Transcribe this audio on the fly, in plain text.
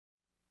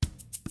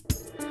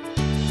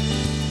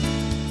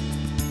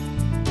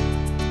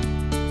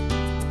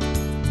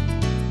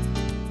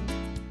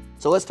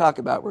So let's talk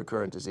about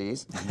recurrent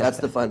disease. That's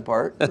the fun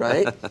part,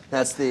 right?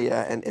 That's the,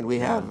 and we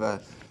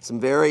have some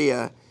very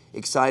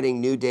exciting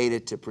new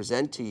data to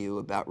present to you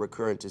about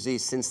recurrent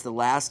disease. Since the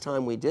last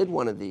time we did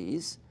one of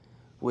these,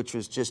 which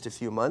was just a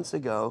few months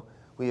ago,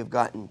 we have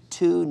gotten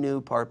 2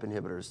 new PARP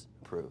inhibitors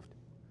approved.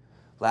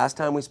 Last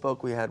time we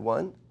spoke, we had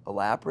one,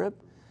 olaparib.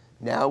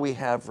 Now we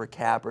have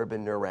rucaparib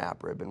and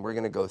niraparib, and we're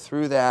going to go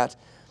through that.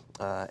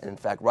 And in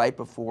fact, right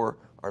before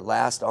our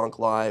last Onc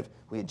Live,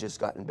 we had just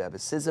gotten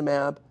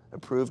bevacizumab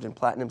approved in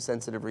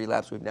platinum-sensitive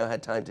relapse. We've now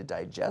had time to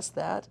digest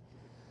that.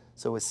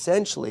 So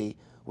essentially,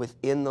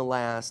 within the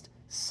last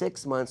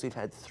 6 months, we've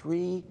had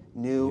 3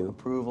 new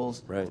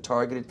approvals of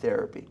targeted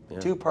therapy.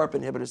 2 PARP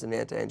inhibitors and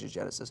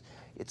anti-angiogenesis.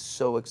 It's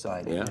so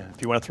exciting. Yeah.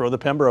 If you want to throw the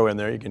pembro in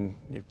there, you can.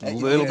 A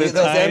little bit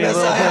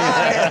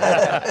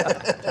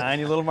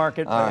tiny little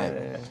market. All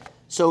right.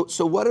 So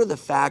what are the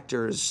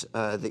factors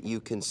that you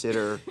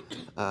consider,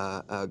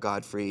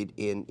 Gottfried,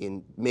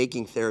 in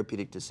making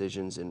therapeutic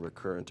decisions in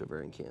recurrent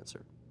ovarian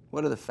cancer?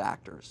 What are the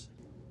factors?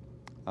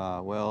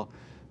 Well,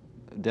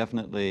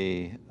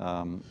 definitely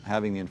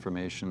having the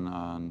information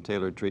on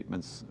tailored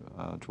treatments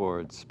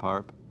towards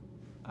PARP,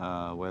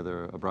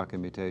 whether a BRCA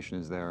mutation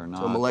is there or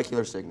not. So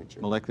molecular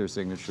signature. Molecular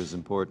signature is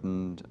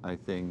important. I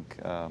think,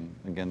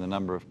 again, the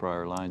number of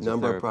prior lines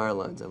Number of prior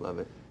lines, I love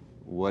it.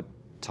 What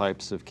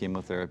types of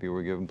chemotherapy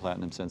were given,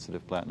 platinum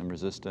sensitive, platinum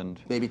resistant.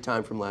 Maybe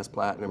time from last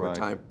platinum or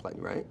time,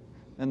 right?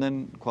 And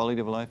then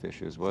quality of life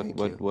issues. What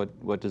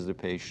does the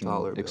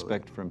patient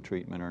expect from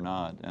treatment or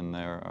not? And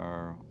there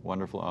are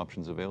wonderful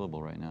options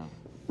available right now.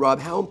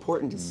 Rob, how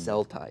important is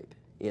cell type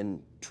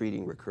in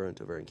treating recurrent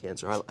ovarian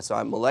cancer? So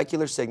I'm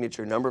molecular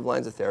signature, number of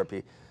lines of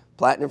therapy,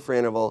 platinum for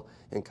interval,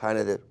 and kind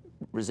of the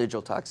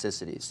residual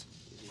toxicities.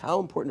 How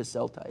important is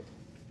cell type?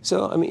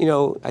 So, I mean, you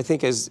know, I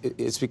think as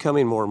it's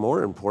becoming more and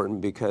more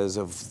important because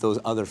of those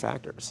other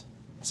factors.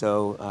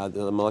 So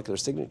the molecular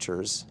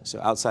signatures,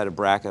 so outside of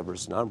BRCA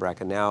versus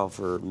non-BRCA, now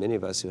for many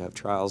of us who have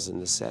trials in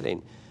this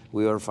setting,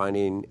 we are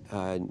finding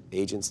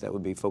agents that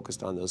would be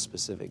focused on those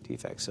specific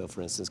defects. So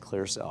for instance,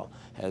 clear cell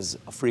has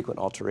a frequent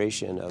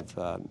alteration of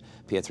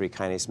PI3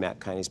 kinase, MAP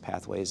kinase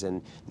pathways,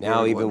 and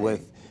now even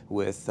with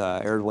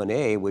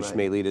ARID1A, which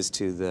may lead us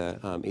to the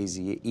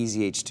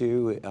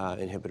EZH2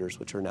 inhibitors,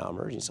 which are now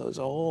emerging. So there's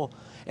a whole,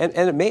 and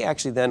it may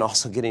actually then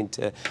also get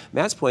into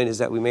Matt's point is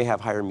that we may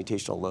have higher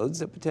mutational loads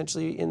that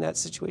potentially in that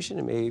situation,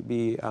 it may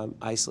be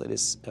isolate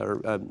us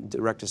or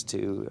direct us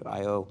to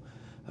IO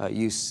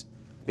use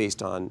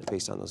based on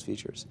those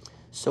features.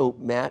 So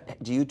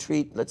Matt, do you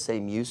treat, let's say,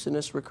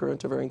 mucinous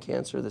recurrent ovarian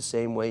cancer the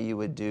same way you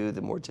would do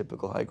the more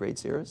typical high-grade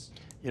serous?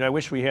 You know, I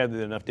wish we had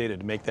enough data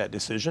to make that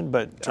decision,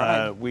 but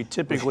we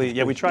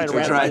typically, we tried a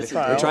randomized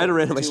trial. We tried a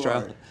randomized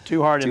trial.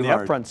 Too hard in the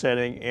upfront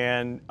setting,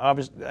 and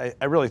obviously,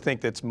 I really think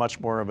that's much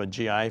more of a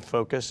GI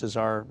focus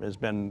has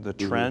been the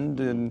trend,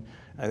 and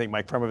I think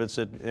Mike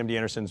Fremovitz at MD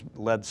Anderson's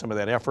led some of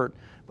that effort,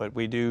 but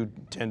we do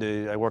tend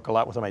to, I work a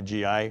lot with my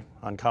GI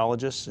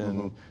oncologists,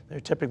 and they're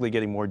typically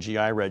getting more GI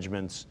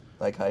regimens.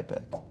 Like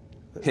HIPEC.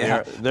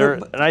 Yeah,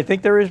 and I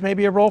think there is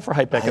maybe a role for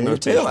HIPEC in those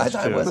patients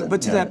too.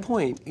 But to that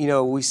point, you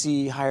know, we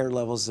see higher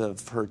levels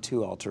of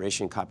HER2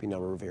 alteration, copy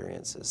number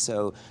variances.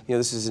 So, you know,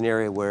 this is an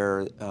area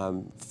where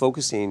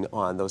focusing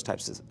on those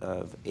types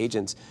of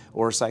agents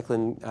or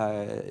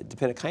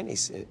cyclin-dependent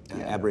kinase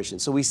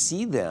aberrations. So we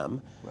see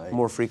them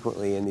more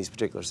frequently in these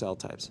particular cell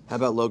types. How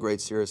about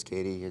low-grade serous,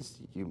 Katie?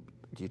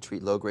 Do you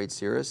treat low-grade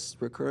serous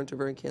recurrent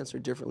ovarian cancer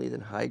differently than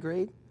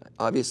high-grade?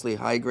 Obviously,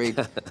 high-grade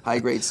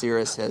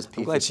serous has p53.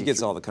 I'm glad she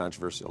gets all the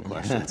controversial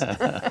questions.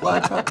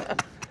 I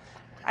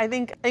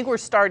think we're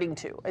starting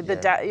to.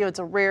 It's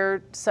a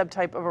rare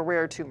subtype of a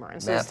rare tumor,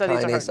 and so MAP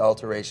kinase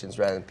alterations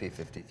rather than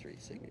p53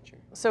 signature.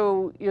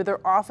 So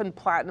they're often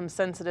platinum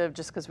sensitive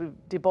just because we've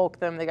debulked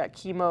them. They got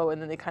chemo,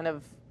 and then they kind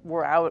of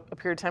were out a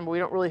period of time, but we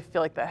don't really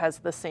feel like that has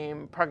the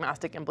same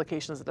prognostic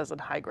implications as it does in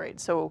high grade.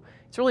 So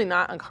it's really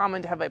not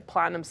uncommon to have a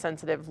platinum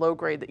sensitive low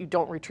grade that you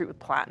don't retreat with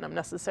platinum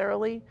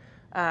necessarily,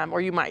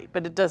 or you might,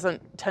 but it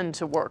doesn't tend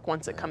to work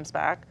once it comes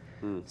back.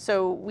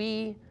 So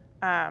we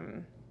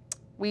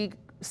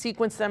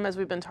sequence them as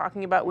we've been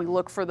talking about. We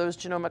look for those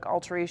genomic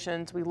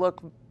alterations. We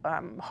look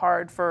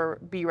hard for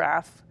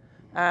BRAF,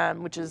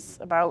 which is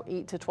about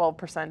 8 to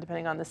 12%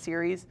 depending on the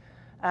series.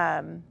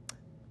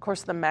 Of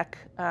course, the MEK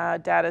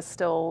data is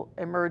still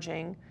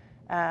emerging.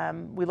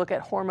 We look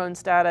at hormone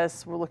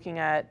status. We're looking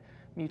at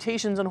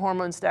mutations in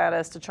hormone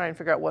status to try and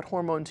figure out what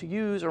hormone to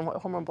use or what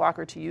hormone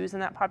blocker to use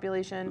in that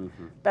population.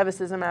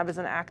 Bevacizumab is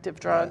an active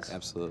drug. Yes,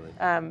 absolutely.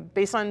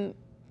 Based on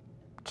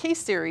case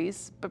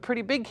series, but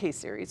pretty big case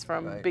series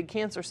from big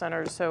cancer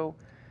centers. So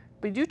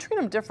we do treat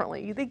them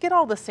differently. They get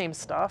all the same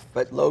stuff.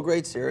 But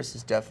low-grade serous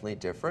is definitely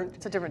different.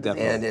 It's a different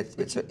disease. And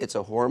it's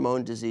a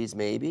hormone disease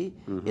maybe.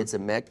 It's a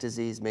MEK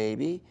disease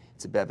maybe.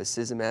 It's a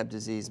bevacizumab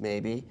disease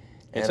maybe.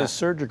 It's a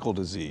surgical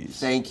disease.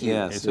 Thank you.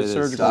 Yes, it's a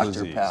surgical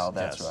disease. Dr. Powell,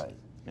 that's right.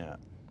 Yeah,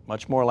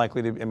 much more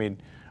likely to, I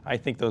mean, I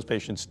think those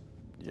patients,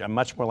 I'm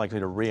much more likely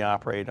to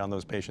reoperate on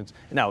those patients.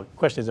 Now, the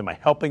question is, am I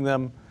helping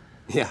them?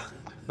 Yeah.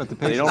 But the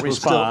They patients don't will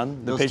still- respond.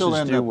 The they'll still patients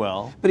end do up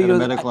well. But, at you a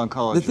know, medical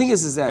oncologist. the thing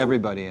is that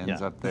everybody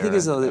ends Yeah. up The there. thing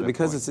is, though, at that a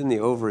because point. it's in the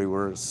ovary,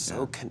 we're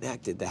so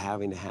connected to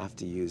having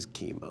to use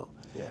chemo.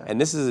 Yeah. And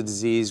this is a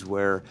disease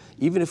where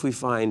even if we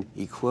find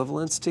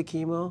equivalents to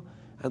chemo,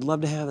 I'd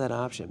love to have that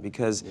option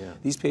because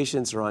these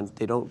patients are on,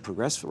 they don't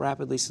progress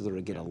rapidly, so they're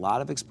going to get a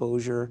lot of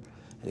exposure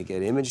and they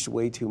get imaged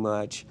way too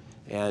much.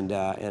 And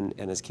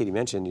as Katie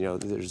mentioned, you know,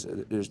 there's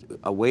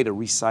a way to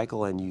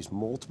recycle and use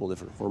multiple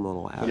different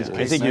hormonal avenues.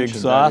 I think you mentioned,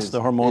 exhaust that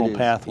the is- hormonal it is-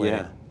 pathway.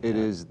 Yeah. It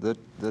is the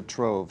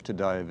trove to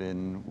dive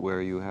in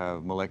where you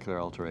have molecular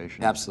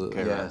alteration.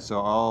 Absolutely. Yeah. So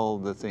all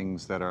the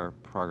things that are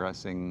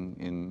progressing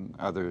in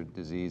other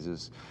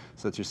diseases,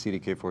 such as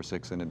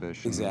CDK4/6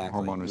 inhibition, Exactly.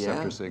 hormone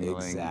receptor Yeah.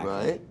 signaling,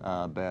 Exactly.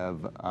 Right.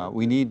 BEV.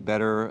 We need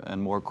better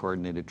and more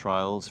coordinated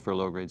trials for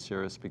low-grade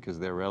serous because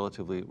they're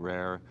relatively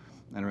rare.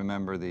 And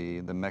remember, the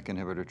MEK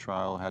inhibitor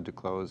trial had to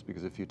close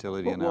because of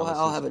futility Well, analysis.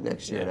 I'll have it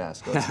next year at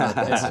ASCO. It's not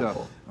that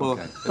simple.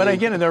 Okay. But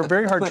again, they're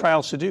very hard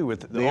trials to do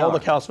with They all the are.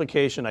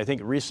 calcification. I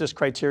think RECIST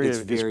criteria It's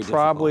very is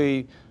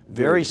probably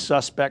very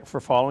suspect for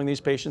following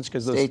these patients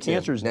because Stay those tuned.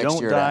 cancers Next don't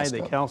year at die, ASCO.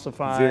 they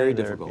calcify. Very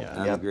they're- difficult.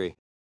 yeah. I agree.